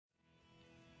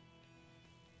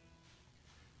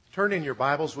Turn in your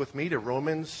Bibles with me to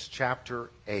Romans chapter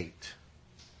 8.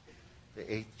 The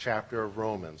 8th chapter of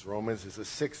Romans. Romans is the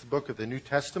 6th book of the New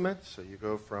Testament. So you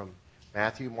go from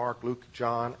Matthew, Mark, Luke,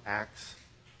 John, Acts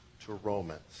to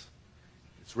Romans.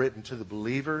 It's written to the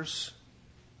believers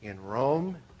in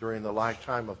Rome during the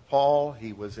lifetime of Paul.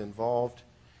 He was involved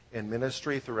in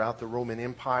ministry throughout the Roman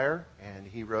Empire, and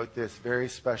he wrote this very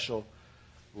special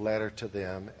letter to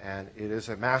them. And it is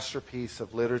a masterpiece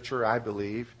of literature, I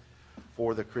believe,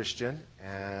 for the Christian.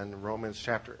 And Romans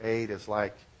chapter 8 is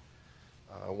like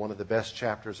one of the best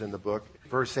chapters in the book.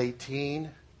 Verse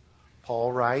 18,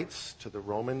 Paul writes to the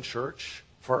Roman church,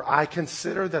 "For I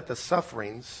consider that the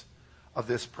sufferings of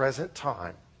this present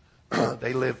time,"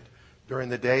 they lived during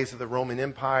the days of the Roman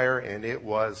Empire, and it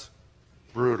was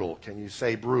brutal. Can you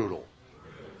say brutal?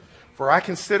 "For I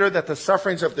consider that the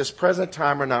sufferings of this present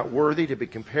time are not worthy to be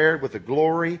compared with the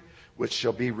glory which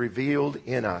shall be revealed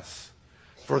in us.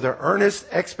 For the earnest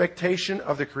expectation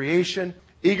of the creation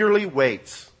eagerly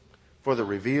waits for the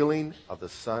revealing of the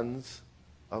sons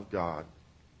of God.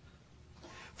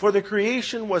 For the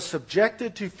creation was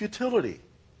subjected to futility."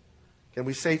 Can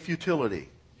we say futility?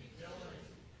 Futility.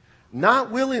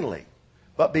 "Not willingly,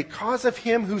 but because of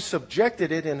him who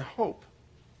subjected it in hope.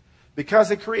 Because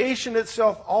the creation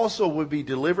itself also would be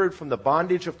delivered from the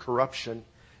bondage of corruption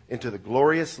into the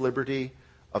glorious liberty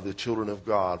of the children of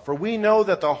God. For we know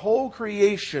that the whole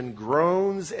creation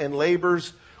groans and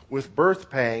labors with birth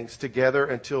pangs together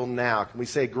until now." Can we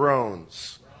say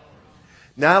groans?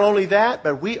 "Not only that,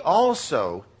 but we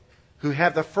also, who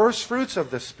have the first fruits of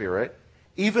the Spirit,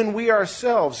 even we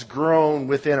ourselves groan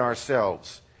within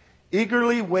ourselves,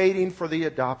 eagerly waiting for the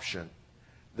adoption,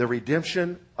 the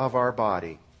redemption of our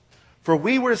body. For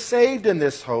we were saved in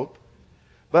this hope,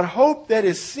 but hope that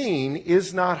is seen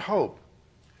is not hope.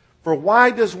 For why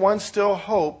does one still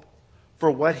hope for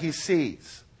what he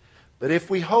sees? But if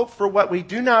we hope for what we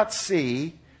do not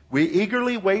see, we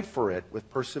eagerly wait for it with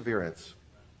perseverance."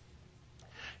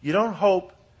 You don't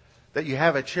hope that you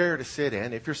have a chair to sit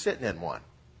in if you're sitting in one.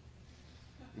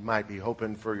 You might be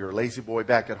hoping for your lazy boy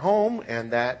back at home,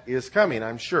 and that is coming,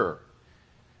 I'm sure.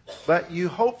 But you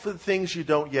hope for the things you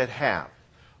don't yet have.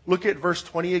 Look at verse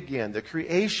 20 again. "The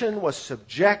creation was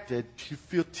subjected to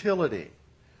futility,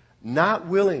 not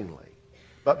willingly,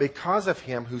 but because of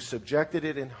him who subjected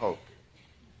it in hope.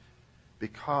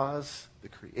 Because the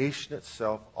creation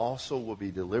itself also will be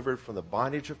delivered from the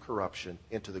bondage of corruption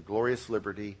into the glorious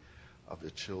liberty of the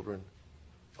children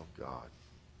of God."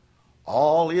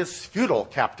 All is futile,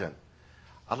 Captain.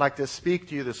 I'd like to speak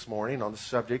to you this morning on the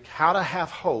subject, how to have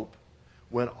hope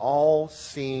when all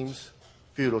seems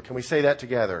futile. Can we say that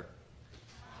together?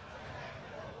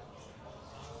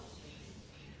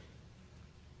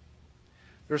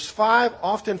 There's 5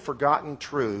 often forgotten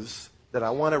truths that I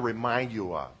want to remind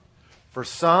you of. For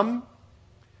some,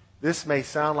 this may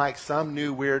sound like some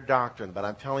new weird doctrine, but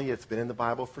I'm telling you, it's been in the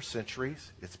Bible for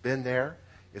centuries. It's been there.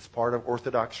 It's part of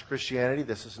Orthodox Christianity.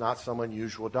 This is not some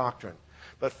unusual doctrine.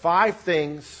 But 5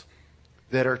 things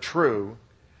that are true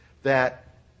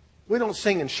that we don't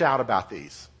sing and shout about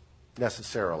these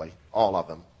necessarily. All of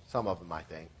them. Some of them, I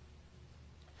think.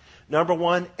 Number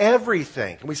 1,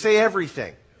 everything. Can we say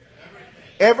everything?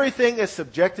 Everything is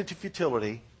subjected to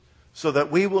futility so that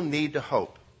we will need to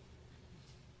hope.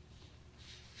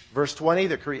 Verse 20,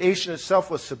 "The creation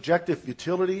itself was subjected to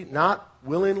futility, not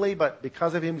willingly, but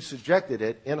because of him who subjected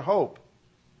it in hope."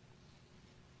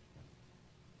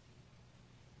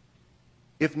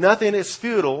 If nothing is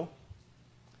futile,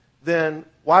 then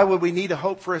why would we need to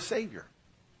hope for a Savior?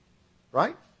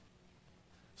 Right?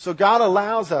 So God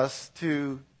allows us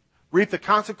to reap the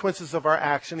consequences of our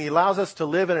action. He allows us to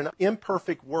live in an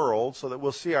imperfect world so that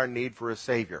we'll see our need for a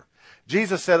Savior.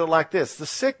 Jesus said it like this: "The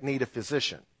sick need a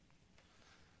physician."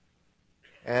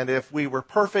 And if we were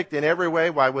perfect in every way,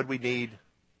 why would we need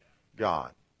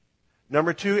God?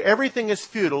 Number 2, everything is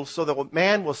futile so that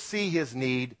man will see his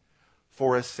need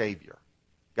for a Savior.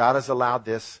 God has allowed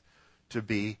this to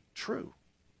be true.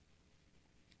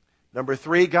 Number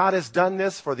 3, God has done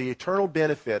this for the eternal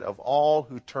benefit of all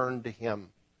who turn to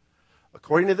him.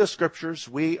 According to the Scriptures,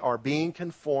 we are being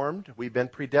conformed. We've been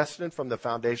predestined from the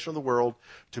foundation of the world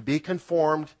to be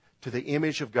conformed to the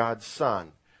image of God's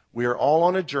Son. We are all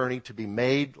on a journey to be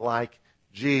made like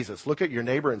Jesus. Look at your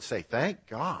neighbor and say, "Thank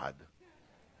God."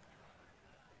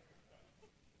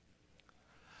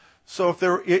 So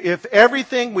if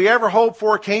everything we ever hoped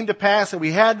for came to pass and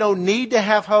we had no need to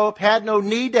have hope, had no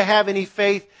need to have any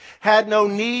faith, had no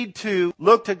need to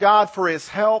look to God for his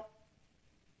help,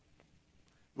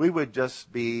 we would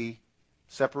just be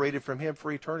separated from him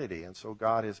for eternity. And so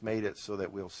God has made it so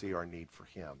that we'll see our need for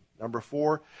him. Number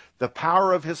 4, the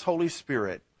power of his Holy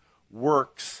Spirit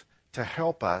works to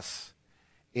help us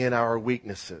in our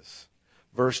weaknesses.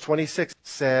 Verse 26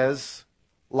 says,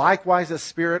 likewise, the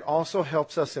Spirit also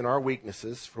helps us in our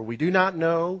weaknesses, for we do not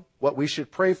know what we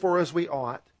should pray for as we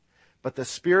ought, but the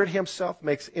Spirit himself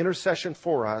makes intercession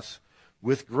for us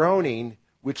with groaning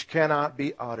which cannot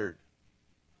be uttered.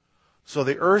 So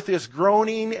the earth is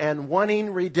groaning and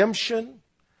wanting redemption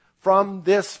from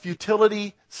this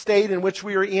futility state in which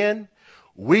we are in.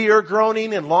 We are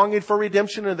groaning and longing for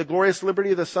redemption and the glorious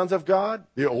liberty of the sons of God.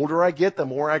 The older I get, the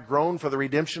more I groan for the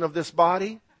redemption of this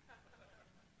body.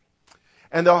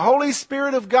 And the Holy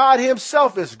Spirit of God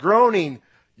himself is groaning,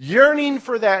 yearning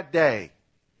for that day.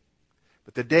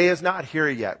 But the day is not here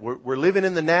yet. We're living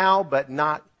in the now, but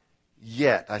not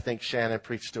yet. I think Shannon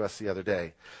preached to us the other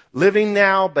day. Living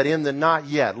now, but in the not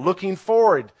yet. Looking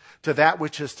forward to that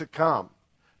which is to come.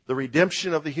 The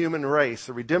redemption of the human race,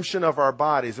 the redemption of our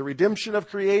bodies, the redemption of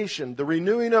creation, the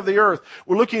renewing of the earth.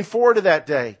 We're looking forward to that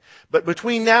day. But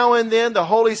between now and then, the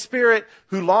Holy Spirit,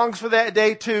 who longs for that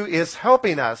day too, is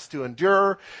helping us to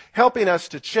endure, helping us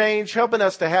to change, helping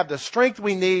us to have the strength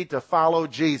we need to follow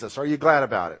Jesus. Are you glad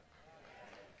about it?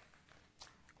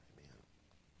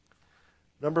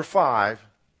 Number 5,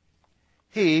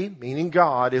 He, meaning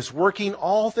God, is working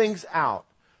all things out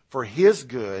for His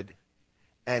good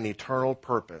and eternal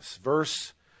purpose.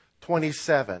 Verse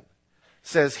 27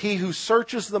 says, He who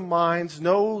searches the minds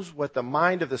knows what the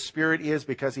mind of the Spirit is,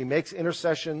 because He makes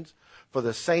intercessions for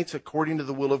the saints according to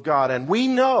the will of God. And we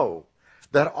know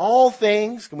that all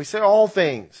things, can we say all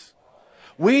things?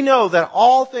 We know that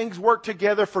all things work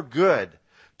together for good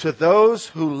to those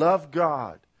who love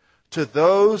God, to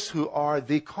those who are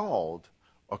the called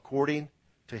according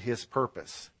to His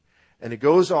purpose. And it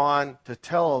goes on to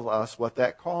tell us what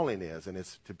that calling is, and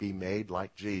it's to be made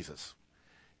like Jesus.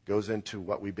 It goes into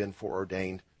what we've been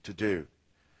foreordained to do.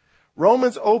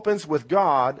 Romans opens with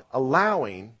God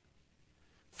allowing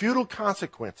futile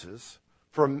consequences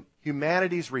from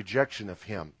humanity's rejection of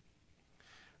Him.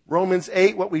 Romans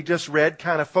 8, what we just read,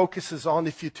 kind of focuses on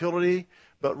the futility,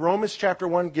 but Romans chapter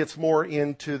 1 gets more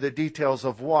into the details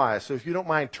of why. So if you don't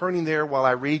mind turning there while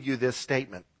I read you this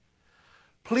statement.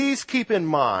 Please keep in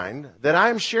mind that I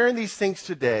am sharing these things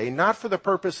today not for the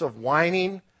purpose of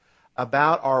whining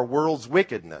about our world's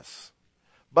wickedness,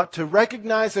 but to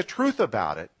recognize the truth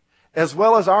about it, as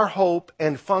well as our hope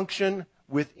and function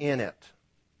within it.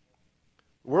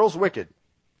 The world's wicked.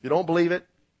 If you don't believe it,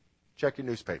 check your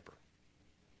newspaper.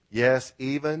 Yes,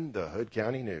 even the Hood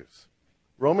County News.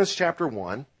 Romans chapter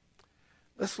 1,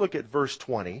 let's look at verse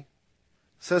 20.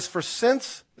 Says, for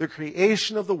since the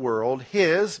creation of the world,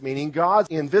 His, meaning God's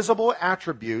invisible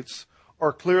attributes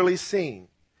are clearly seen,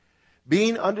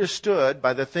 being understood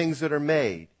by the things that are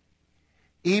made,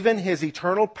 even His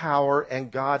eternal power and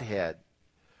Godhead,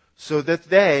 so that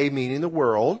they, meaning the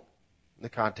world, in the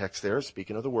context there,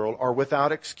 speaking of the world, are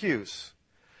without excuse.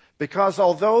 Because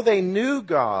although they knew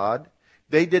God,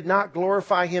 they did not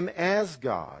glorify Him as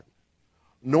God,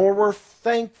 nor were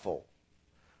thankful,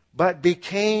 but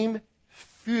became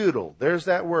futile. There's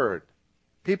that word.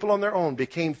 People on their own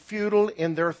became futile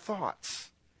in their thoughts,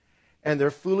 and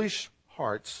their foolish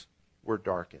hearts were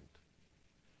darkened.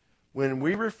 When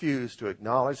we refuse to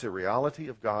acknowledge the reality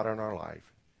of God in our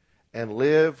life and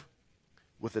live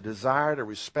with a desire to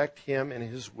respect Him and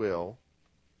His will,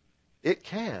 it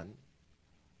can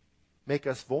make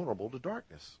us vulnerable to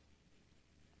darkness.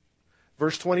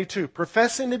 Verse 22,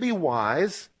 professing to be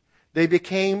wise, they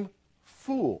became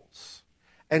fools,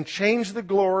 and changed the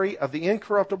glory of the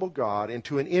incorruptible God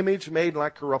into an image made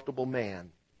like corruptible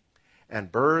man, and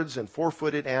birds and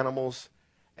four-footed animals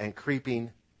and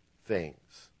creeping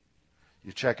things.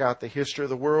 You check out the history of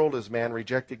the world as man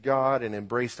rejected God and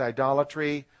embraced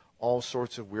idolatry, all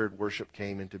sorts of weird worship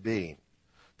came into being.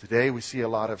 Today we see a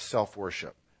lot of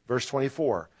self-worship. Verse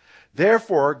 24,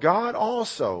 therefore God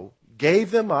also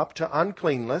gave them up to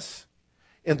uncleanness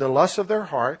in the lust of their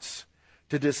hearts,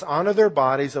 to dishonor their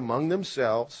bodies among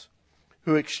themselves,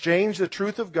 who exchanged the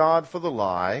truth of God for the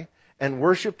lie, and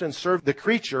worshipped and served the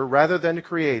creature rather than the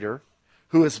Creator,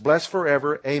 who is blessed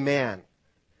forever. Amen.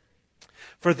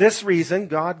 For this reason,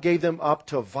 God gave them up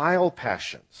to vile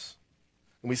passions.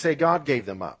 And we say God gave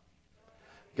them up.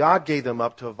 God gave them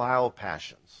up to vile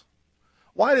passions.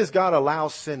 Why does God allow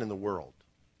sin in the world?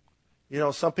 You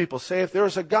know, some people say, if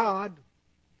there's a God,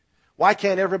 why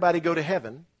can't everybody go to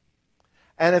heaven?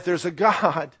 And if there's a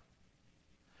God,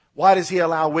 why does He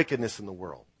allow wickedness in the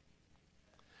world?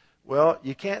 Well,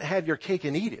 you can't have your cake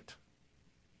and eat it.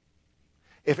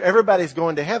 If everybody's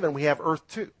going to heaven, we have earth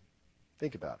too.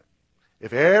 Think about it.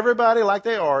 If everybody like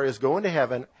they are is going to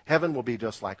heaven, heaven will be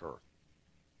just like earth.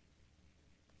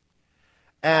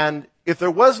 And if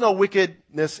there was no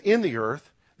wickedness in the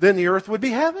earth, then the earth would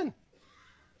be heaven.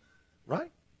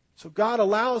 Right? So God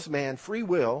allows man free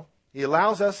will. He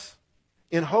allows us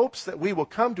in hopes that we will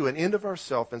come to an end of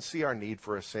ourselves and see our need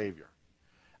for a Savior.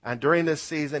 And during this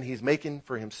season, He's making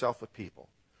for Himself a people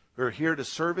who are here to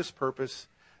serve His purpose,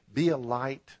 be a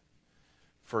light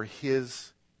for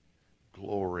His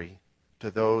glory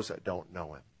to those that don't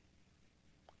know Him.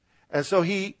 And so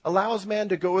He allows man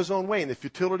to go his own way in the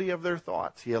futility of their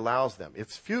thoughts. He allows them.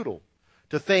 It's futile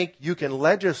to think you can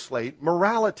legislate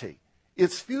morality.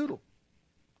 It's futile.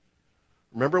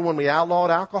 Remember when we outlawed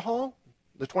alcohol?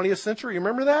 The 20th century, you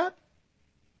remember that?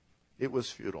 It was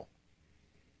futile.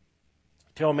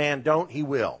 Tell man don't, he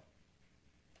will.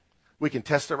 We can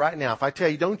test it right now. If I tell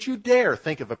you, don't you dare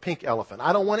think of a pink elephant.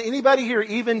 I don't want anybody here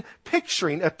even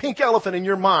picturing a pink elephant in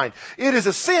your mind. It is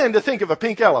a sin to think of a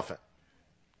pink elephant.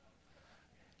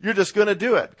 You're just going to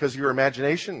do it because of your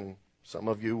imagination, and some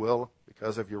of you will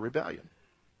because of your rebellion.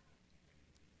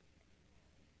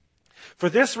 For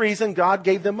this reason, God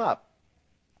gave them up.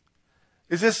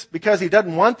 Is this because He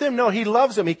doesn't want them? No, He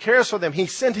loves them. He cares for them. He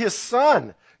sent His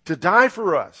Son to die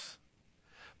for us.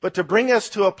 But to bring us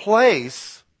to a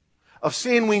place of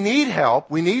seeing we need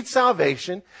help, we need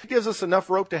salvation, He gives us enough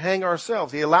rope to hang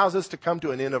ourselves. He allows us to come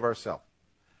to an end of ourselves.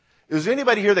 Is there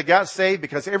anybody here that got saved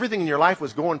because everything in your life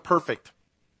was going perfect?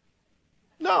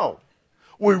 No.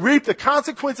 We reap the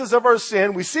consequences of our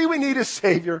sin. We see we need a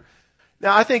Savior.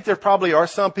 Now, I think there probably are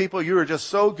some people, you are just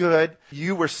so good.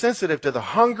 You were sensitive to the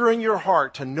hunger in your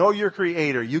heart to know your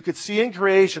Creator. You could see in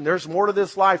creation there's more to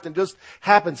this life than just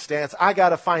happenstance. I got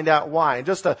to find out why. And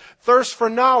just a thirst for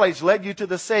knowledge led you to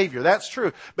the Savior. That's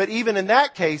true. But even in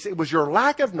that case, it was your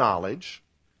lack of knowledge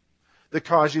that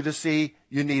caused you to see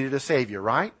you needed a Savior,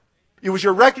 right? It was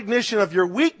your recognition of your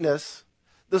weakness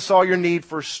that saw your need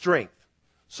for strength.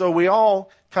 So we all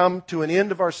come to an end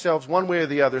of ourselves one way or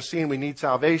the other, seeing we need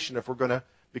salvation if we're going to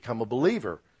become a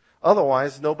believer.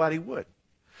 Otherwise, nobody would.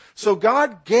 So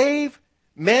God gave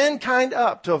mankind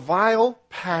up to vile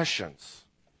passions.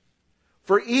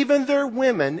 For even their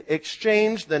women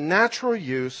exchanged the natural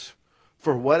use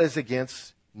for what is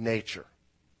against nature.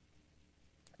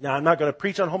 Now, I'm not going to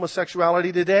preach on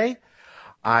homosexuality today.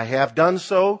 I have done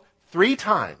so 3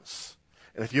 times.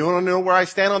 And if you want to know where I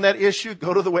stand on that issue,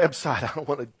 go to the website. I don't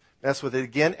want to mess with it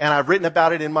again. And I've written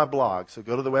about it in my blog. So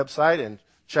go to the website and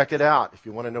check it out if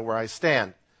you want to know where I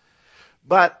stand.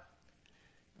 But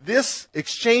this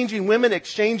women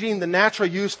exchanging the natural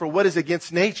use for what is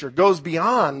against nature goes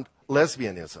beyond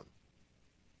lesbianism.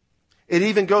 It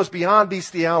even goes beyond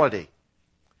bestiality.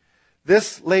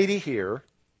 This lady here,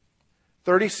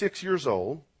 36 years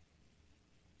old,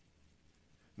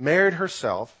 married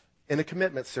herself in a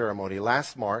commitment ceremony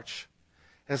last March,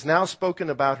 has now spoken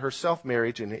about her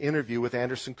self-marriage in an interview with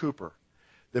Anderson Cooper.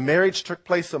 The marriage took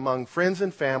place among friends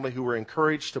and family who were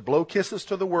encouraged to blow kisses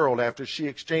to the world after she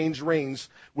exchanged rings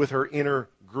with her inner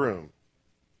groom.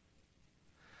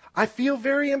 I feel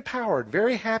very empowered,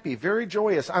 very happy, very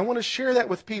joyous. I want to share that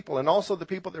with people and also the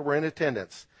people that were in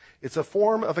attendance. It's a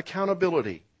form of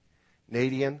accountability,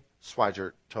 Nadine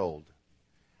Swigert told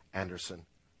Anderson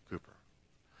Cooper.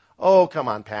 Oh, come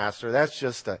on, Pastor. That's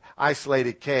just an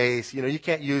isolated case. You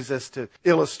can't use this to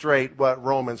illustrate what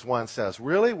Romans 1 says.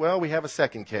 Really? Well, we have a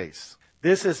second case.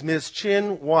 This is Ms.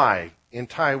 Chin Wai in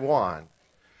Taiwan.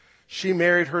 She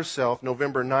married herself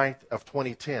November 9th of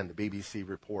 2010, the BBC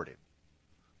reported.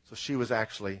 So she was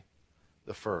actually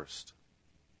the first.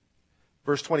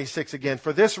 Verse 26 again,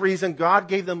 for this reason God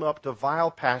gave them up to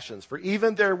vile passions, for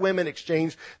even their women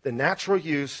exchanged the natural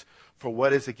use for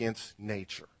what is against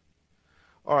nature.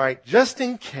 All right, just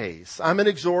in case, I'm an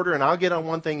exhorter and I'll get on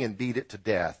one thing and beat it to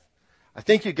death. I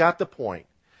think you got the point.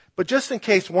 But just in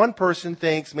case one person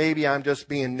thinks maybe I'm just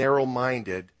being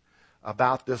narrow-minded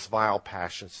about this vile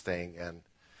passions thing, and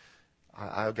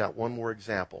I've got one more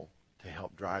example to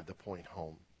help drive the point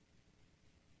home.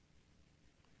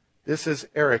 This is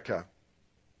Erica,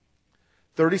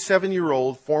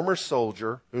 37-year-old former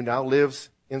soldier who now lives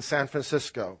in San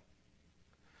Francisco.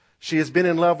 She has been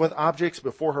in love with objects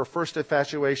before her first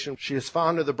infatuation. She is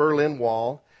fond of the Berlin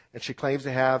Wall, and she claims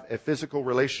to have a physical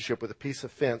relationship with a piece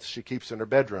of fence she keeps in her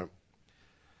bedroom.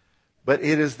 But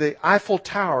it is the Eiffel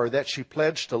Tower that she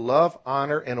pledged to love,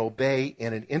 honor, and obey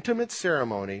in an intimate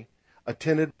ceremony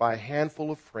attended by a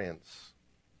handful of friends.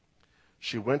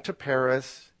 She went to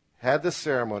Paris, had the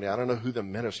ceremony, I don't know who the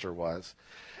minister was,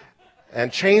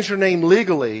 and changed her name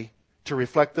legally to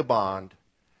reflect the bond.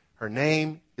 Her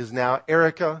name is now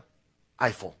Erica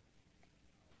Eiffel.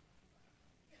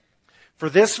 For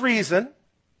this reason,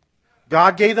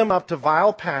 God gave them up to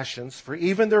vile passions, for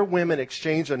even their women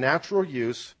exchanged a natural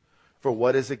use for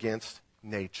what is against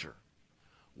nature.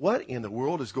 What in the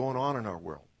world is going on in our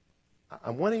world?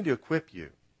 I'm wanting to equip you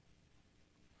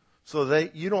so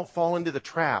that you don't fall into the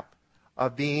trap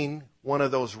of being one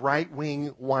of those right-wing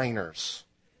whiners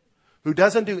who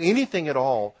doesn't do anything at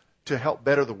all to help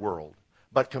better the world,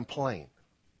 but complain.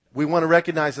 We want to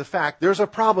recognize the fact there's a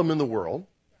problem in the world,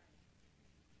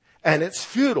 and it's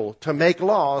futile to make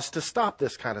laws to stop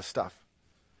this kind of stuff.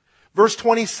 Verse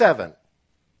 27,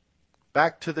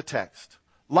 back to the text.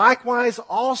 Likewise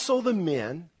also the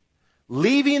men,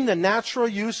 leaving the natural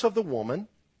use of the woman,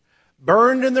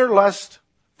 burned in their lust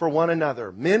for one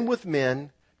another, men with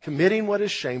men, committing what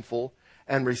is shameful,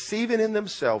 and receiving in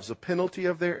themselves the penalty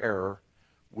of their error,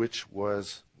 which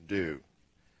was due.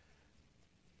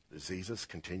 Diseases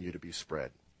continue to be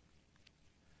spread.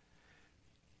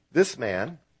 This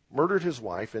man murdered his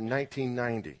wife in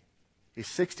 1990. He's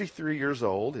 63 years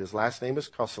old. His last name is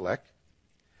Koselleck.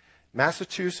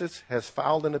 Massachusetts has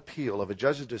filed an appeal of a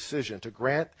judge's decision to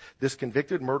grant this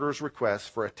convicted murderer's request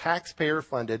for a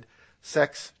taxpayer-funded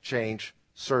sex change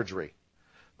surgery.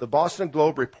 The Boston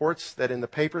Globe reports that in the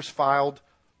papers filed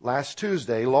last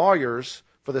Tuesday, lawyers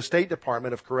for the State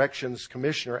Department of Corrections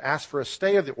Commissioner asked for a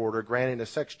stay of the order granting a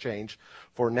sex change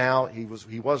for now, he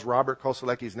was Robert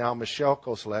Koselleck, he's now Michelle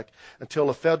Koselleck, until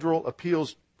a federal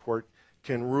appeals court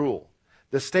can rule.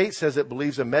 The state says it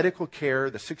believes the medical care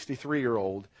the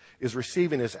 63-year-old is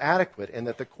receiving is adequate and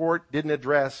that the court didn't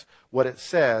address what it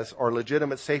says are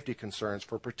legitimate safety concerns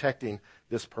for protecting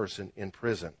this person in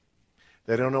prison.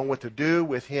 They don't know what to do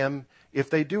with him if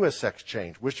they do a sex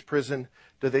change. Which prison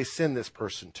do they send this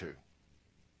person to?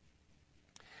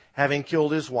 Having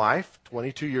killed his wife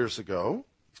 22 years ago,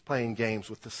 he's playing games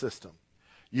with the system.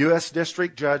 U.S.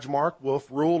 District Judge Mark Wolf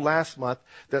ruled last month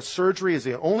that surgery is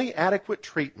the only adequate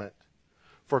treatment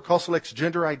for Koselleck's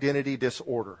gender identity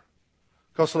disorder.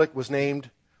 Koselleck was named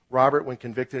Robert when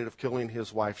convicted of killing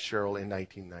his wife Cheryl in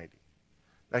 1990.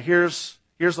 Now here's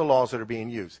the laws that are being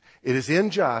used. It is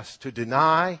unjust to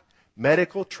deny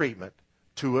medical treatment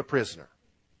to a prisoner.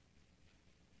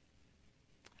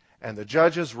 And the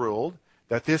judges ruled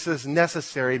that this is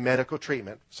necessary medical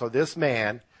treatment so this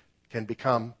man can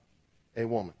become a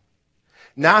woman.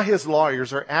 Now his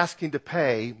lawyers are asking to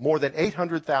pay more than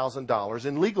 $800,000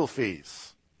 in legal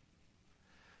fees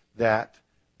that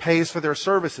pays for their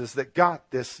services that got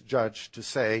this judge to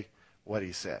say what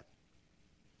he said.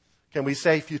 Can we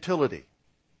say futility?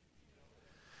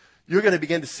 You're going to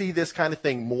begin to see this kind of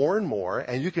thing more and more,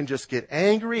 and you can just get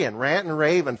angry and rant and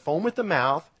rave and foam at the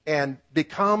mouth and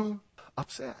become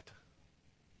upset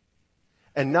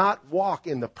and not walk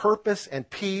in the purpose and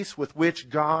peace with which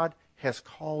God has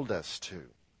called us to.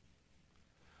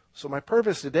 So my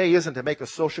purpose today isn't to make a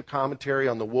social commentary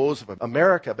on the woes of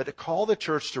America, but to call the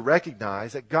church to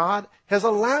recognize that God has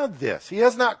allowed this. He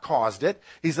has not caused it.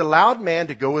 He's allowed man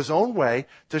to go his own way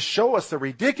to show us the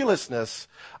ridiculousness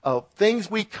of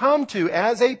things we come to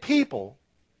as a people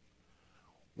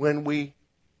when we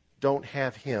don't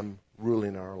have Him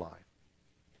ruling our life.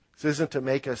 This isn't to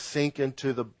make us sink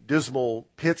into the dismal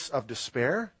pits of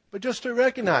despair, but just to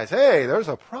recognize, hey, there's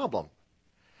a problem.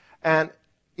 And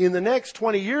in the next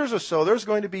 20 years or so, there's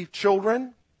going to be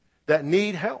children that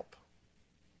need help.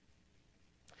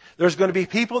 There's going to be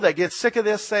people that get sick of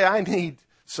this, say, I need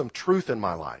some truth in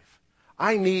my life.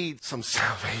 I need some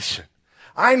salvation.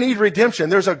 I need redemption.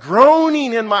 There's a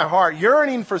groaning in my heart,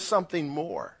 yearning for something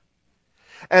more.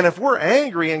 And if we're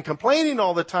angry and complaining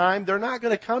all the time, they're not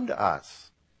going to come to us.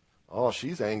 Oh,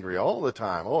 she's angry all the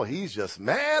time. Oh, he's just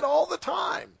mad all the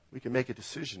time. We can make a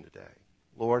decision today.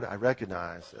 Lord, I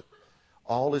recognize that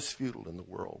all is futile in the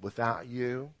world. Without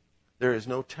you, there is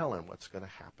no telling what's going to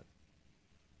happen.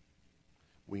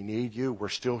 We need you. We're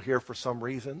still here for some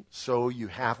reason, so you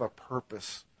have a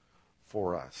purpose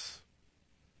for us.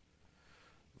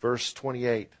 Verse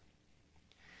 28.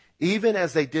 Even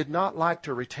as they did not like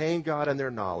to retain God in their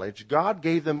knowledge, God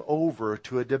gave them over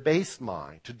to a debased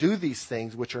mind to do these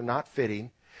things which are not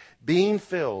fitting, being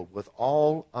filled with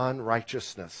all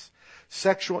unrighteousness,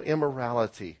 sexual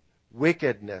immorality,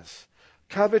 wickedness,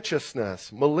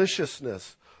 covetousness,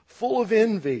 maliciousness, full of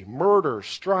envy, murder,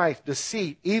 strife,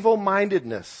 deceit,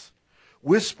 evil-mindedness,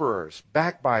 whisperers,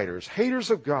 backbiters,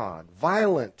 haters of God,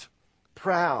 violent,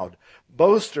 proud,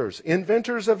 boasters,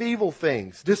 inventors of evil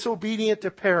things, disobedient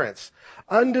to parents,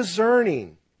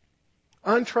 undiscerning,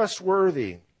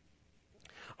 untrustworthy,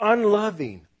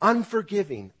 unloving,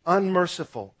 unforgiving,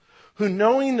 unmerciful, who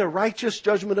knowing the righteous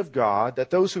judgment of God,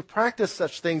 that those who practice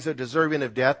such things are deserving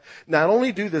of death, not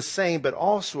only do the same, but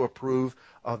also approve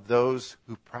of those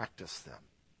who practice them.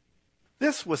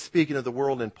 This was speaking of the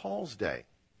world in Paul's day.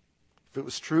 If it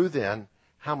was true then,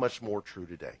 how much more true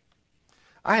today?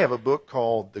 I have a book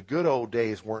called The Good Old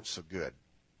Days Weren't So Good.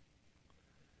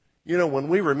 You know, when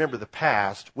we remember the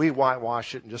past, we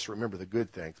whitewash it and just remember the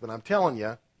good things. But I'm telling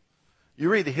you, you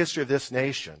read the history of this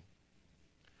nation,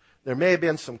 there may have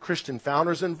been some Christian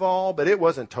founders involved, but it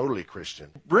wasn't totally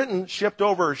Christian. Britain shipped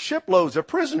over shiploads of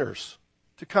prisoners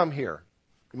to come here.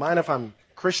 You mind if I'm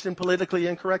Christian politically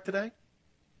incorrect today?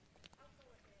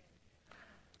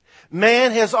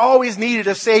 Man has always needed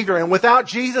a Savior, and without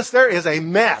Jesus, there is a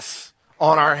mess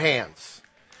on our hands.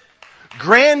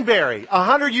 Granbury,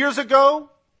 100 years ago,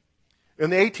 in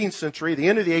the 18th century, the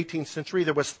end of the 18th century,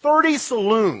 there was 30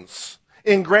 saloons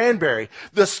in Granbury.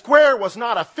 The square was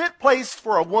not a fit place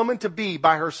for a woman to be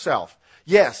by herself.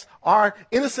 Yes, our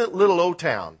innocent little old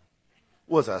town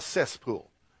was a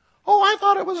cesspool. Oh, I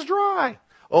thought it was dry.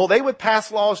 Oh, they would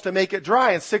pass laws to make it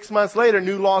dry, and 6 months later,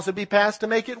 new laws would be passed to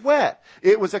make it wet.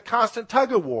 It was a constant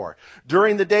tug-of-war.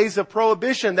 During the days of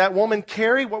Prohibition, that woman,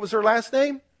 Carrie, what was her last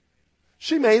name?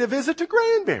 She made a visit to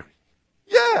Granbury.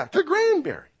 Yeah, to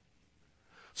Granbury.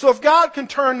 So if God can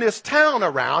turn this town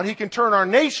around, He can turn our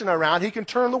nation around, He can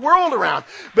turn the world around.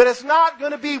 But it's not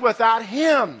going to be without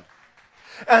Him.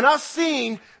 And us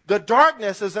seeing the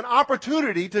darkness as an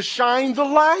opportunity to shine the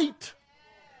light.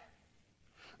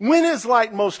 When is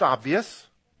light most obvious?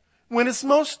 When it's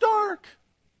most dark.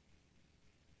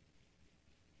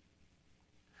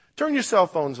 Turn your cell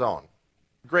phones on.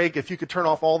 Greg, if you could turn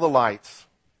off all the lights.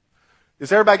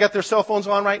 Does everybody got their cell phones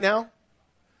on right now?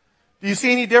 Do you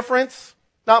see any difference?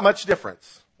 Not much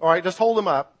difference. All right, just hold them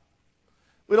up.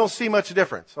 We don't see much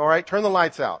difference. All right, turn the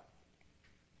lights out.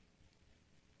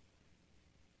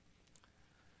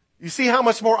 You see how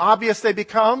much more obvious they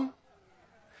become?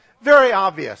 Very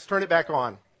obvious. Turn it back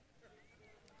on.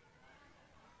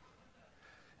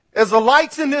 As the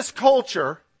lights in this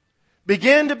culture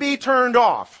begin to be turned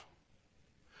off,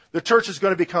 the church is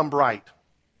going to become bright.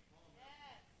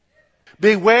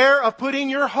 Beware of putting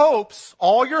your hopes,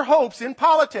 all your hopes, in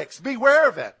politics. Beware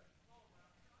of it.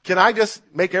 Can I just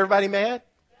make everybody mad?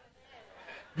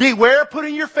 Beware of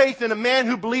putting your faith in a man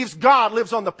who believes God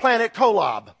lives on the planet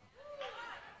Kolob.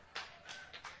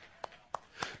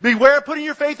 Beware of putting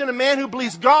your faith in a man who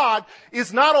believes God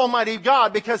is not Almighty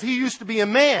God because He used to be a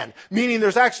man, meaning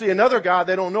there's actually another God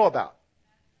they don't know about.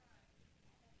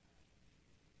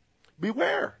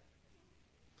 Beware.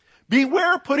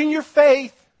 Beware of putting your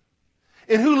faith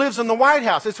in who lives in the White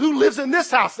House. It's who lives in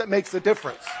this house that makes the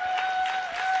difference.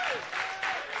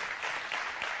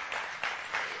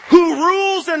 Who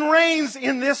rules and reigns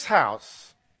in this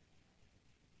house.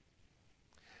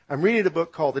 I'm reading a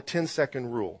book called The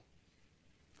 10-Second Rule.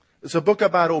 It's a book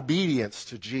about obedience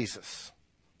to Jesus.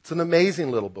 It's an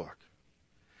amazing little book.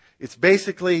 It's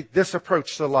basically this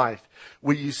approach to life.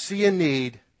 When you see a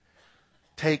need,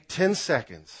 take 10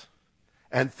 seconds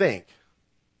and think,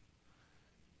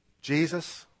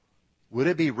 Jesus, would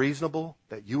it be reasonable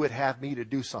that you would have me to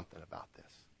do something about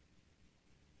this?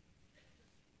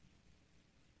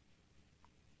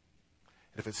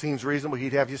 And if it seems reasonable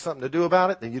He'd have you something to do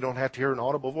about it, then you don't have to hear an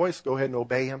audible voice. Go ahead and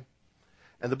obey Him.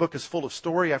 And the book is full of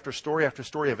story after story after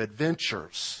story of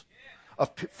adventures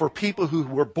for people who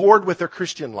were bored with their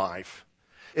Christian life.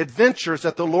 Adventures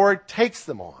that the Lord takes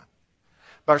them on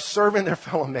by serving their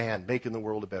fellow man, making the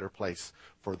world a better place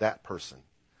for that person.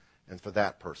 And for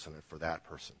that person, and for that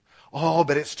person. Oh,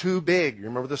 but it's too big. You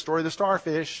remember the story of the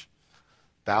starfish?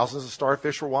 Thousands of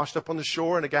starfish were washed up on the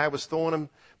shore, and a guy was throwing them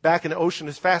back in the ocean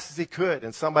as fast as he could.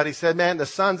 And somebody said, man, the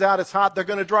sun's out, it's hot, they're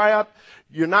going to dry up.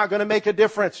 You're not going to make a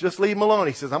difference. Just leave them alone.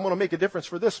 He says, I'm going to make a difference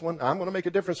for this one. I'm going to make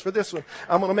a difference for this one.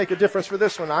 I'm going to make a difference for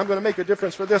this one. I'm going to make a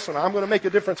difference for this one. I'm going to make a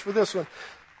difference for this one.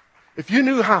 If you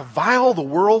knew how vile the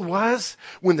world was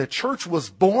when the church was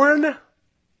born,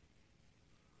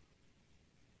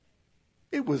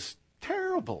 it was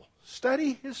terrible.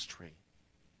 Study history.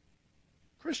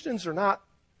 Christians are not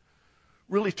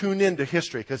really tuned into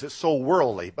history because it's so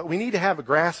worldly, but we need to have a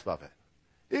grasp of it.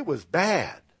 It was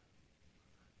bad.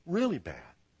 Really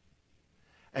bad.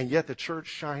 And yet the church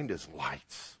shined as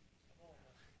lights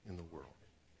in the world.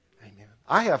 Amen.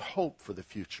 I have hope for the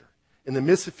future in the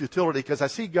midst of futility because I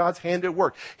see God's hand at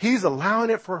work. He's allowing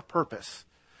it for a purpose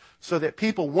so that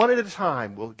people one at a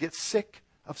time will get sick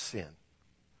of sin.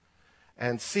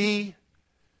 And see,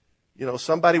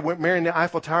 somebody marrying the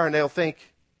Eiffel Tower and they'll think,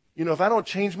 if I don't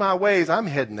change my ways, I'm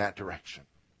heading that direction.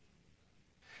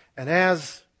 And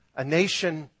as a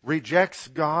nation rejects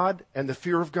God and the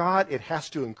fear of God, it has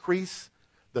to increase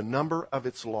the number of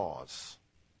its laws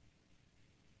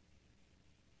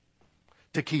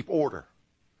to keep order.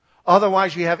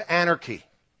 Otherwise, you have anarchy.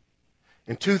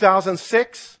 In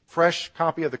 2006, fresh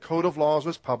copy of the Code of Laws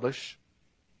was published.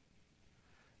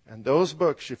 And those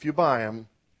books, if you buy them,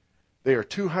 they are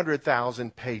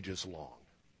 200,000 pages long.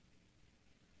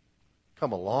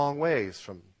 Come a long ways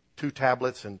from 2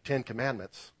 tablets and 10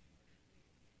 commandments.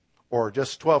 Or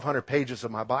just 1,200 pages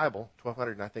of my Bible,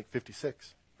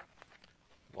 1,256.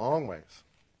 Long ways.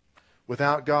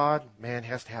 Without God, man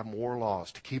has to have more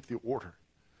laws to keep the order.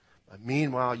 But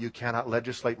meanwhile, you cannot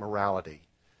legislate morality.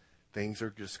 Things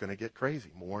are just going to get crazy.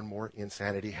 More and more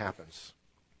insanity happens.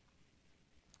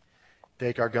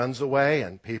 Take our guns away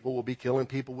and people will be killing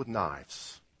people with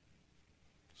knives.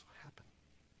 This will happen.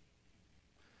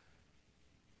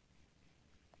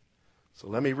 So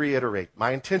let me reiterate. My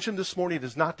intention this morning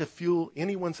is not to fuel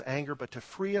anyone's anger, but to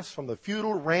free us from the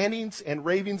futile rantings and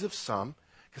ravings of some,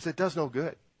 because it does no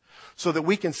good. So that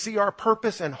we can see our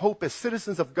purpose and hope as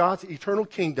citizens of God's eternal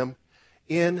kingdom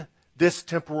in this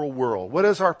temporal world. What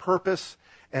is our purpose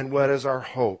and what is our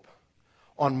hope?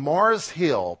 On Mars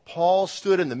Hill, Paul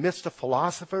stood in the midst of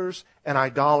philosophers and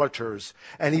idolaters,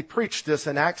 and he preached this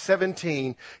in Acts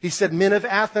 17. He said, "Men of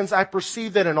Athens, I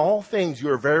perceive that in all things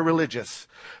you are very religious.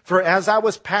 For as I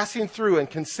was passing through and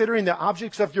considering the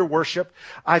objects of your worship,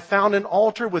 I found an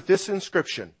altar with this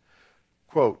inscription,"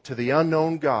 quote, "to the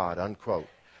unknown God," unquote.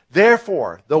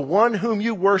 "Therefore, the one whom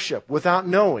you worship without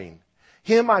knowing,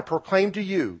 him I proclaim to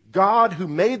you, God who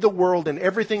made the world and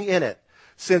everything in it,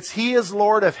 since he is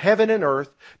Lord of heaven and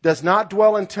earth, does not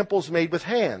dwell in temples made with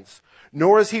hands,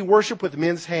 nor is he worshipped with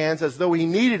men's hands as though he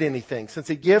needed anything, since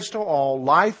he gives to all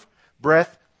life,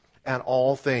 breath, and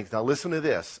all things." Now listen to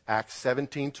this, Acts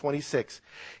 17:26.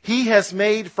 "He has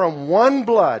made from one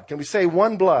blood," can we say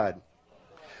one blood?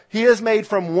 "He has made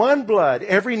from one blood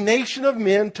every nation of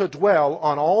men to dwell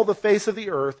on all the face of the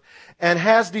earth, and he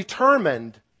has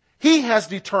determined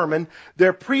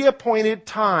their pre-appointed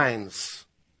times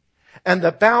and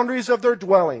the boundaries of their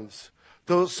dwellings,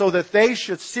 so that they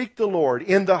should seek the Lord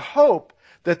in the hope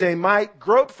that they might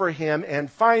grope for him and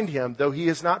find him, though he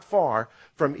is not far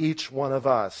from each one of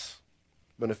us."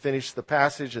 I'm going to finish the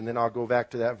passage and then I'll go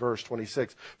back to that verse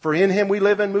 26. "For in him we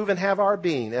live and move and have our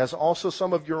being, as also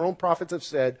some of your own prophets have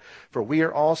said, for we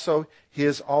are also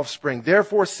his offspring.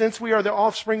 Therefore, since we are the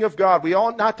offspring of God, we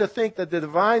ought not to think that the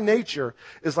divine nature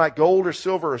is like gold or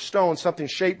silver or stone, something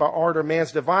shaped by art or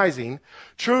man's devising.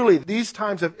 Truly, these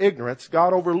times of ignorance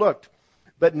God overlooked,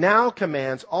 but now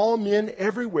commands all men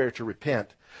everywhere to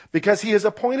repent, because he has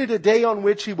appointed a day on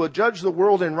which he will judge the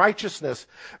world in righteousness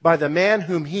by the man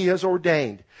whom he has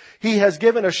ordained. He has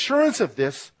given assurance of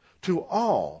this to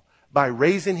all by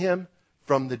raising him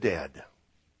from the dead."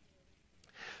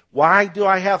 Why do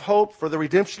I have hope for the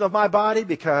redemption of my body?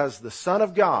 Because the Son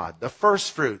of God, the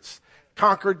first fruits,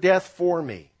 conquered death for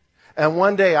me. And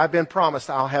one day I've been promised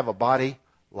I'll have a body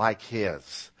like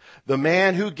his. The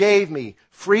man who gave me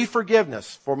free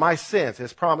forgiveness for my sins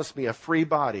has promised me a free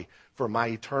body for my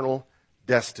eternal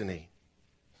destiny.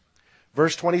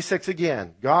 Verse 26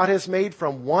 again. "God has made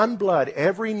from one blood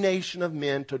every nation of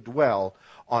men to dwell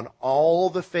on all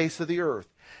the face of the earth,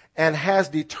 and has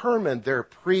determined their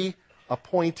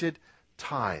pre-appointed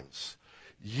times."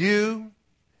 You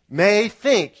may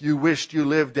think you wished you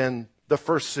lived in the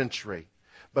first century,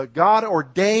 but God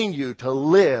ordained you to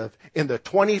live in the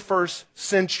 21st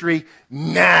century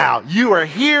now. You are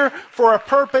here for a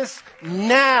purpose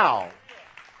now.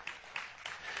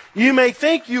 You may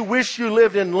think you wish you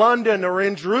lived in London or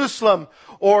in Jerusalem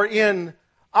or in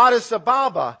Addis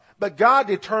Ababa, but God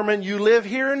determined you live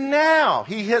here now.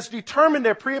 He has determined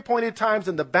their pre-appointed times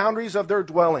and the boundaries of their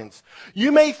dwellings.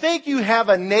 You may think you have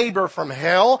a neighbor from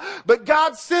hell, but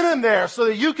God sent him there so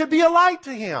that you could be a light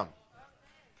to him.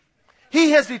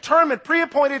 He has determined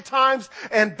pre-appointed times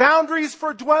and boundaries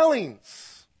for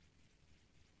dwellings.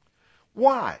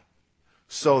 Why?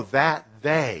 So that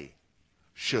they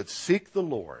should seek the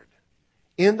Lord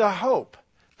in the hope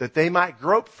that they might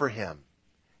grope for him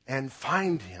and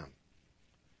find him,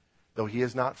 though he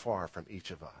is not far from each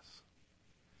of us.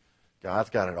 God's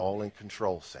got it all in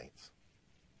control, saints.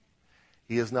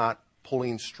 He is not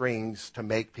pulling strings to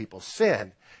make people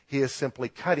sin. He is simply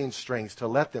cutting strings to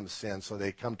let them sin so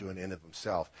they come to an end of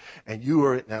themselves. And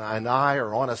you and I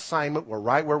are on assignment. We're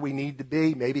right where we need to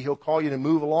be. Maybe he'll call you to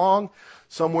move along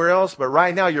somewhere else, but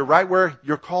right now you're right where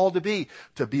you're called to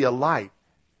be a light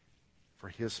for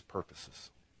his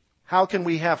purposes. How can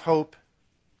we have hope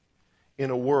in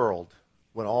a world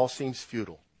when all seems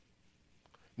futile?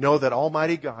 Know that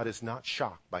Almighty God is not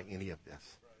shocked by any of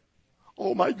this.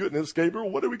 Oh my goodness, Gabriel,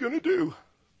 what are we going to do?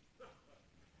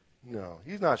 No,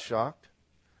 he's not shocked.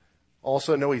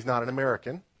 Also know he's not an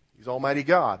American. He's Almighty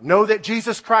God. Know that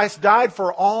Jesus Christ died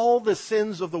for all the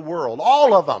sins of the world.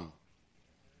 All of them.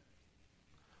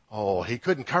 Oh, he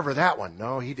couldn't cover that one.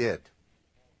 No, he did.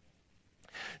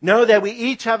 Know that we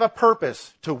each have a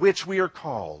purpose to which we are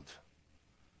called.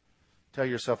 Tell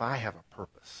yourself, I have a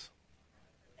purpose.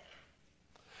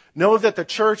 Know that the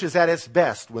church is at its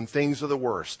best when things are the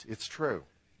worst. It's true.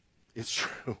 It's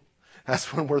true.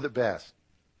 That's when we're the best.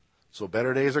 So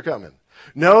better days are coming.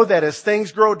 Know that as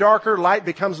things grow darker, light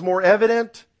becomes more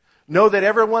evident. Know that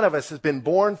every one of us has been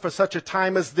born for such a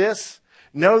time as this.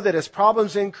 Know that as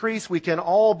problems increase, we can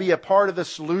all be a part of the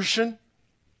solution.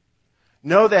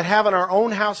 Know that having our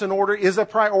own house in order is a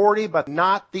priority, but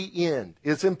not the end.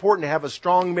 It's important to have a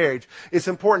strong marriage. It's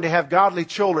important to have godly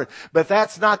children, but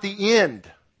that's not the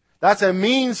end. That's a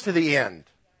means to the end.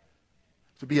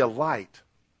 To be a light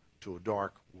to a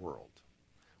dark world.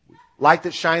 Light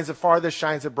that shines the farthest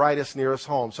shines the brightest nearest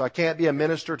home. So I can't be a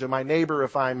minister to my neighbor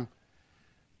if I'm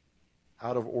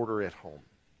out of order at home.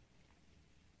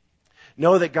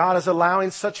 Know that God is allowing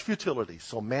such futility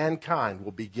so mankind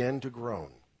will begin to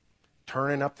groan,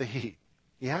 turning up the heat.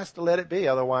 He has to let it be,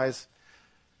 otherwise,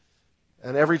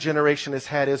 and every generation has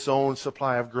had its own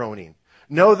supply of groaning.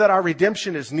 Know that our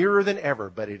redemption is nearer than ever,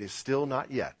 but it is still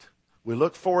not yet. We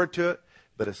look forward to it,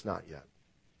 but it's not yet.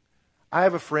 I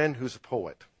have a friend who's a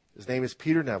poet. His name is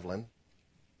Peter Nevlin.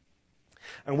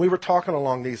 And we were talking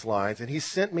along these lines, and he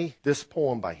sent me this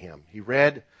poem by him. He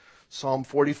read Psalm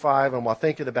 45, and while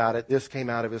thinking about it, this came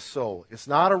out of his soul. It's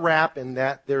not a rap in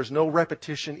that there's no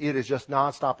repetition. It is just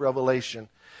nonstop revelation.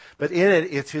 But in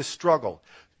it, it's his struggle,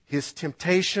 his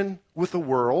temptation with the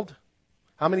world.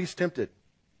 How many is tempted?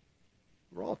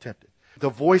 We're all tempted. The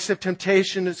voice of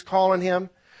temptation is calling him.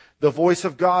 The voice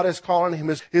of God is calling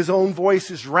him. His own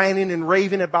voice is ranting and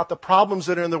raving about the problems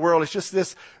that are in the world. It's just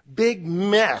this big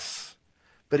mess.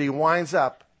 But he winds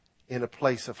up in a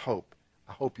place of hope.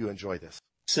 I hope you enjoy this.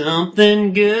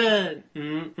 Something good.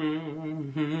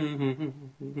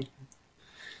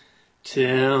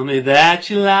 Tell me that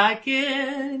you like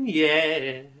it,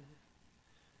 yeah.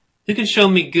 Who can show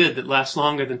me good that lasts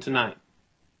longer than tonight?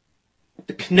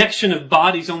 The connection of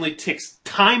bodies only ticks.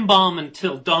 Time bomb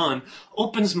until dawn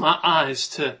opens my eyes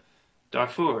to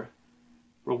Darfur,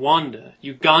 Rwanda,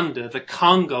 Uganda, the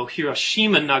Congo,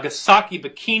 Hiroshima, Nagasaki,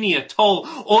 Bikini Atoll,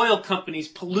 oil companies,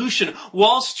 pollution,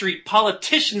 Wall Street,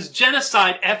 politicians,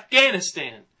 genocide,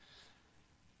 Afghanistan.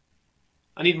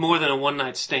 I need more than a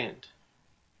one-night stand.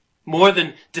 More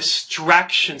than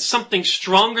distraction, something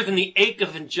stronger than the ache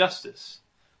of injustice.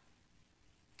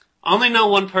 I only know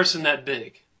one person that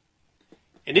big.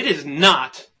 And it is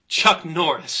not Chuck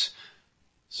Norris.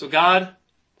 So God,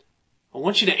 I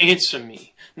want you to answer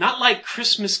me. Not like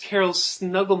Christmas carols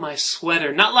snuggle my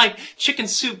sweater. Not like chicken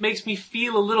soup makes me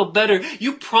feel a little better.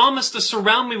 You promised to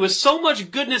surround me with so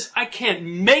much goodness I can't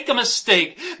make a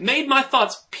mistake. Made my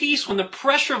thoughts peace when the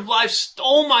pressure of life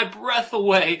stole my breath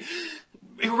away.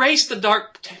 Erase the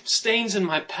dark stains in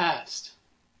my past.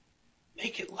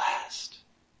 Make it last.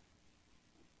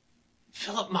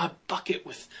 Fill up my bucket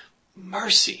with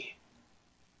mercy,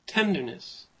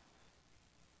 tenderness.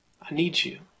 I need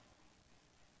you.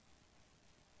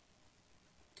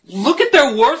 Look at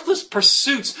their worthless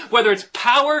pursuits, whether it's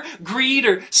power, greed,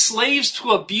 or slaves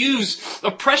to abuse.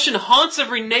 Oppression haunts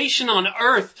every nation on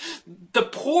earth. The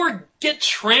poor get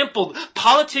trampled.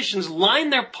 Politicians line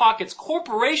their pockets.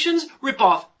 Corporations rip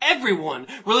off everyone.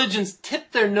 Religions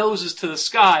tip their noses to the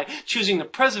sky, choosing the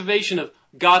preservation of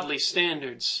godly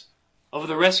standards over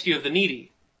the rescue of the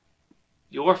needy,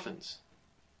 the orphans,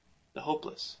 the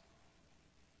hopeless.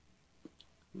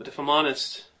 But if I'm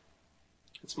honest,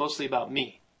 it's mostly about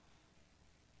me.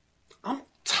 I'm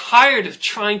tired of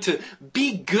trying to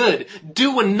be good,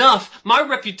 do enough, my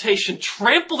reputation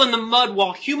trampled in the mud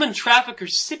while human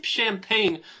traffickers sip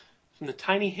champagne from the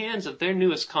tiny hands of their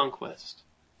newest conquest.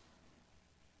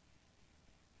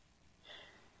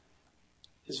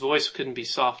 His voice couldn't be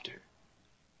softer.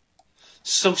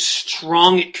 So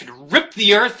strong it could rip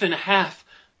the earth in half,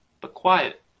 but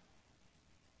quiet,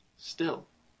 still.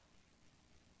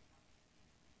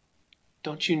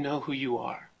 Don't you know who you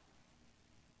are?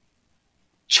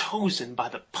 Chosen by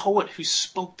the poet who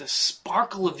spoke the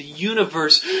sparkle of the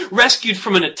universe, rescued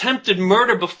from an attempted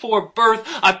murder before birth,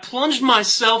 I plunged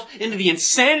myself into the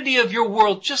insanity of your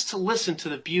world just to listen to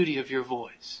the beauty of your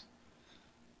voice.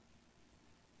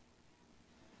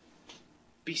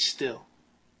 Be still,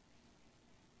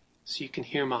 so you can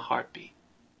hear my heartbeat.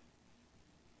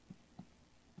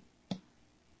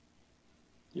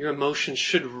 Your emotions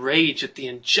should rage at the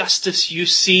injustice you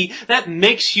see. That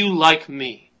makes you like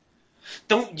me.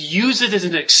 Don't use it as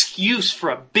an excuse for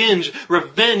a binge,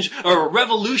 revenge, or a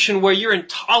revolution where your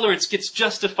intolerance gets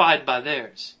justified by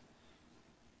theirs.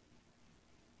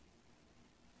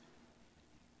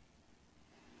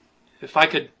 If I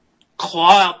could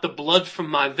claw out the blood from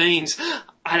my veins,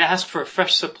 I'd ask for a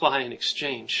fresh supply in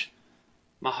exchange.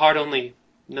 My heart only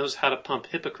knows how to pump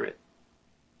hypocrite.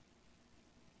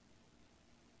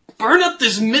 Burn up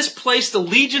this misplaced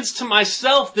allegiance to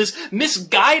myself, this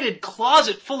misguided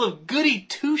closet full of goody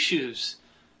two-shoes.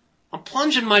 I'm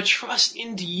plunging my trust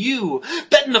into you,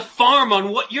 betting the farm on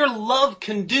what your love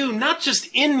can do, not just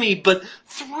in me, but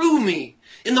through me,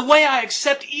 in the way I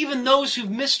accept even those who've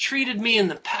mistreated me in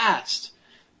the past.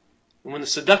 And when the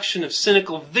seduction of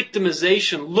cynical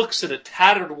victimization looks at a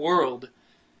tattered world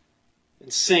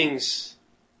and sings,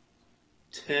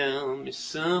 tell me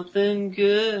something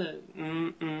good,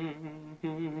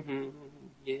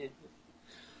 yeah.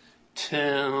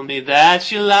 Tell me that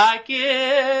you like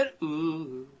it,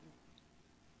 ooh.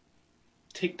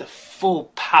 Take the full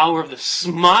power of the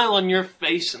smile on your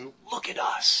face and look at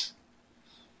us.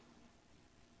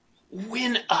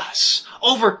 Win us.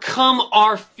 Overcome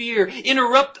our fear.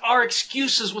 Interrupt our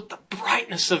excuses with the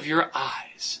brightness of your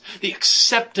eyes. The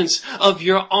acceptance of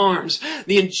your arms.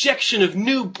 The injection of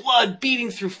new blood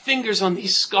beating through fingers on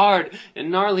these scarred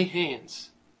and gnarly hands.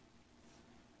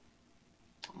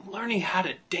 I'm learning how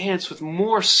to dance with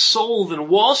more soul than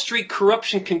Wall Street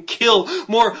corruption can kill.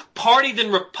 More party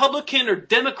than Republican or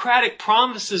Democratic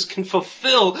promises can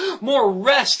fulfill. More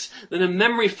rest than a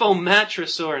memory foam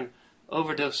mattress or an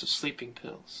overdose of sleeping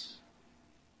pills.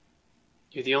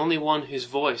 You're the only one whose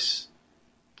voice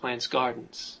plants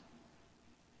gardens,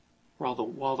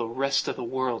 while the rest of the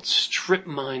world strip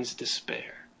mines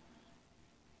despair.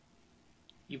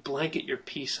 You blanket your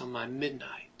peace on my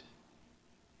midnight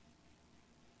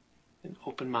and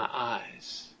open my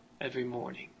eyes every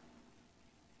morning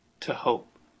to hope.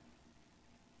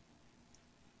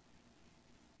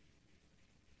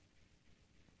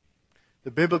 The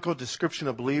biblical description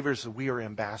of believers is that we are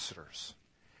ambassadors.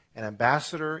 An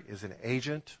ambassador is an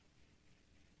agent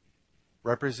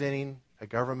representing a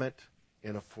government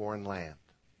in a foreign land.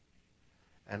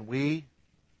 And we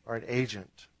are an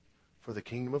agent for the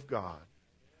kingdom of God,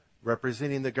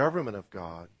 representing the government of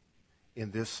God in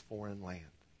this foreign land.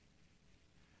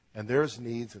 And there's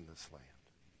needs in this land.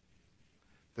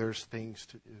 There's things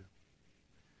to do.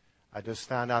 I just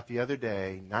found out the other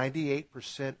day,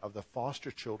 98% of the foster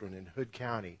children in Hood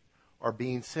County are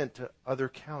being sent to other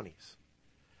counties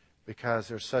because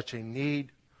there's such a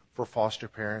need for foster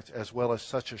parents as well as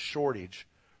such a shortage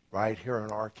right here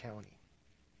in our county.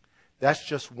 That's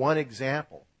just one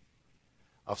example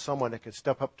of someone that could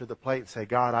step up to the plate and say,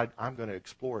 God, I'm going to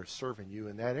explore serving you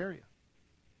in that area.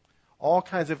 All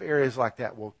kinds of areas like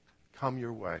that will come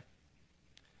your way.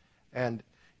 And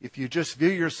if you just view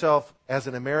yourself as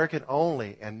an American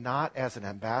only and not as an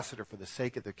ambassador for the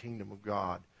sake of the kingdom of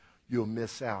God, you'll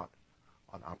miss out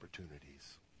on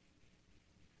opportunities.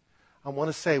 I want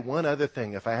to say one other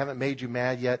thing. If I haven't made you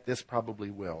mad yet, this probably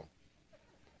will.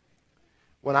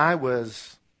 When I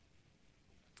was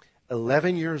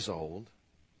 11 years old,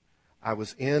 I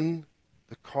was in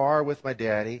the car with my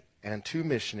daddy and two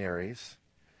missionaries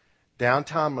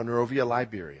downtown Monrovia,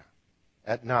 Liberia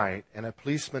at night, and a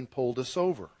policeman pulled us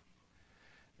over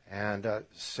and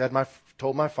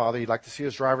told my father he'd like to see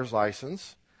his driver's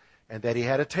license and that he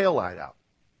had a taillight out.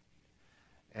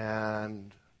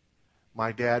 And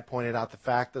my dad pointed out the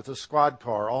fact that the squad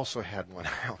car also had one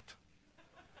out.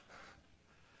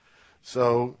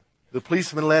 So the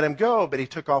policeman let him go, but he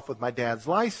took off with my dad's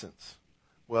license.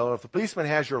 Well, if the policeman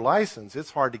has your license,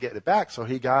 it's hard to get it back. So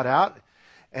he got out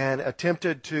and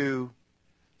attempted to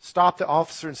stop the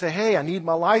officer and say, hey, I need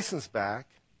my license back.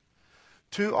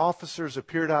 Two officers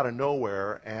appeared out of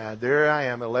nowhere, and there I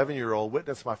am, 11-year-old,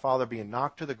 witnessed my father being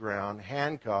knocked to the ground,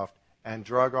 handcuffed, and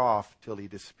drug off till he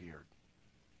disappeared.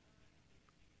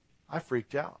 I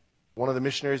freaked out. One of the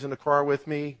missionaries in the car with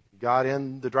me got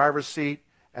in the driver's seat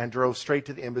and drove straight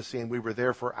to the embassy, and we were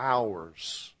there for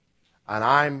hours. And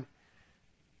I'm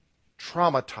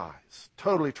traumatized,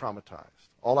 totally traumatized.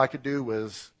 All I could do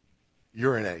was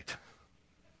urinate.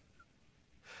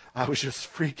 I was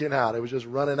just freaking out. It was just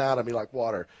running out of me like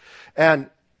water. And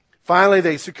finally,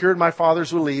 they secured my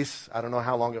father's release. I don't know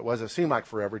how long it was. It seemed like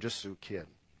forever, just a kid.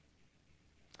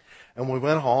 And we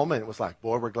went home, and it was like,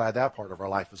 boy, we're glad that part of our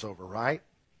life is over, right?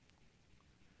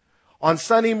 On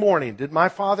Sunday morning, did my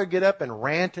father get up and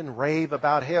rant and rave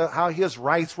about how his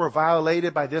rights were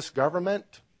violated by this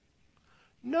government?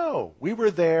 No, we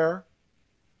were there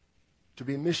to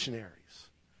be missionaries,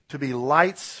 to be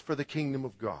lights for the kingdom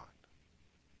of God,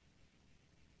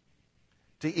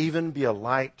 to even be a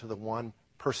light to the one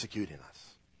persecuting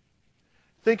us.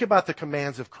 Think about the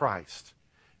commands of Christ.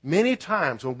 Many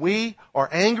times when we are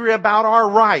angry about our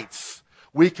rights,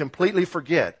 we completely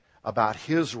forget about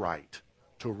His right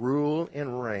to rule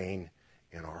and reign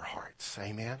in our hearts.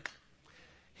 Amen?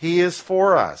 He is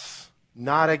for us,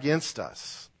 not against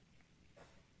us.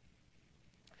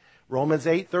 Romans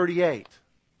 8:38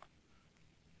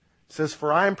 says,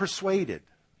 "For I am persuaded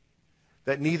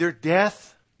that neither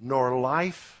death, nor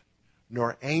life,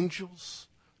 nor angels,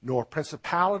 nor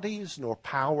principalities, nor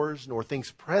powers, nor things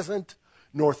present,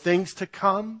 nor things to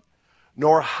come,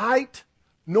 nor height,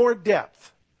 nor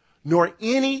depth, nor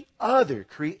any other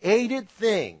created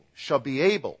thing shall be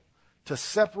able to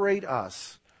separate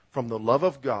us from the love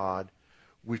of God,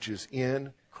 which is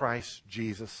in Christ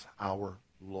Jesus our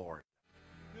Lord."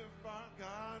 If our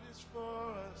God is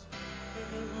for us,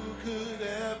 then who could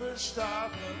ever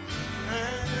stop us?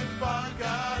 And if our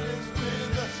God is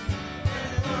with us,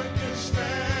 then what can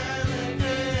stand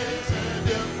against? And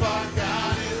if our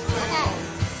God is with us,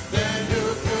 then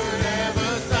who could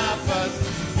ever stop us?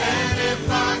 And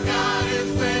if our God is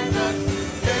with us,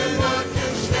 then what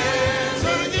can stand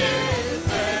against?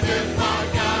 And if our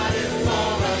God is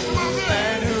for us,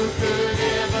 then who could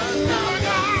ever stop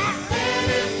us?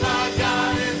 And if our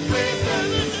God is with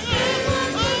us, then what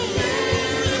can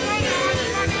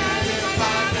stand against? And if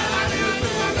our God is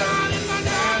with us,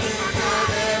 then who could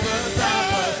ever stop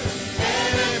us?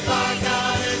 And if our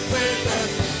God is with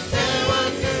us, then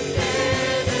what can stand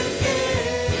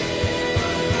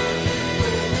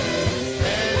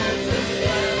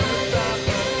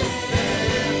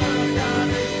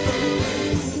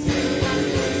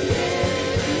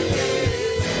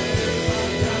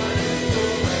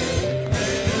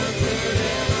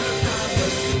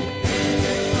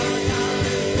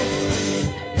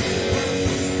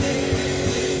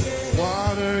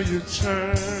water you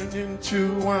turned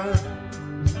into wine.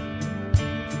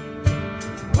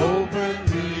 Open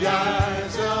the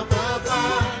eyes of the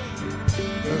blind.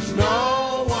 There's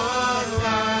no one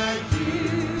like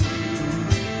you.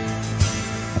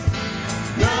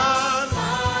 None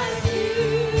like you.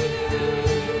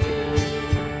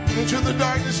 Into the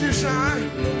darkness you shine.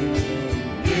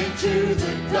 Into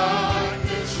the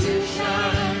darkness you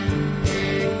shine.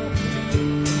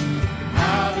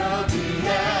 Out of the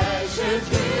ashes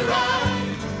we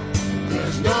rise.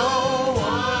 There's no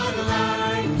one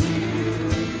like you.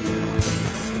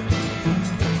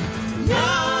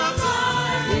 None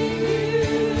like you.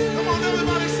 Come on,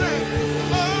 everybody say,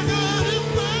 our God is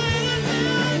greater.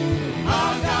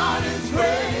 Our God is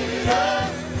greater.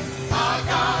 Our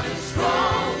God is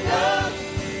stronger.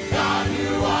 God,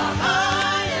 you are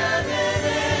higher than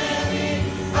any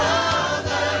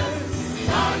other.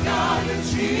 Our God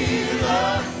is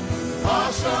healer.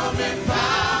 Awesome in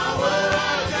power,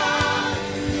 our God.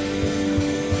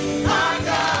 Our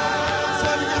God.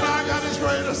 Say it again, our God is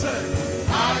greater. Say,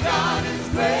 our God is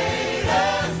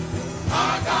greater.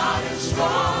 Our God is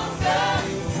stronger.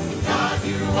 God,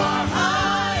 you are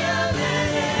higher than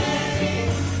any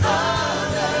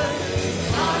other.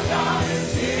 Our God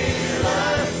is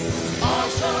healer.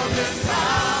 Awesome in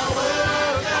power,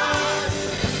 our God.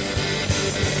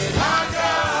 Our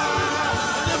God.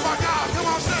 And if our God, come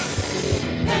on, say it.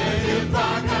 And if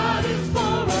our God is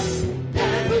for us,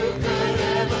 then who could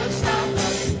ever stop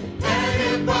us? And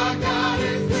if our God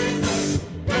is with us,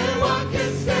 then what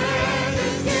can stand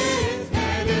against?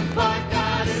 And if our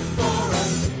God is for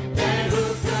us, then who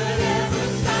could ever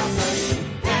stop us?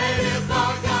 And if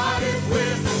our God is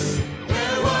with us,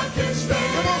 then what can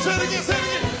stand? Come on, say it again, say it.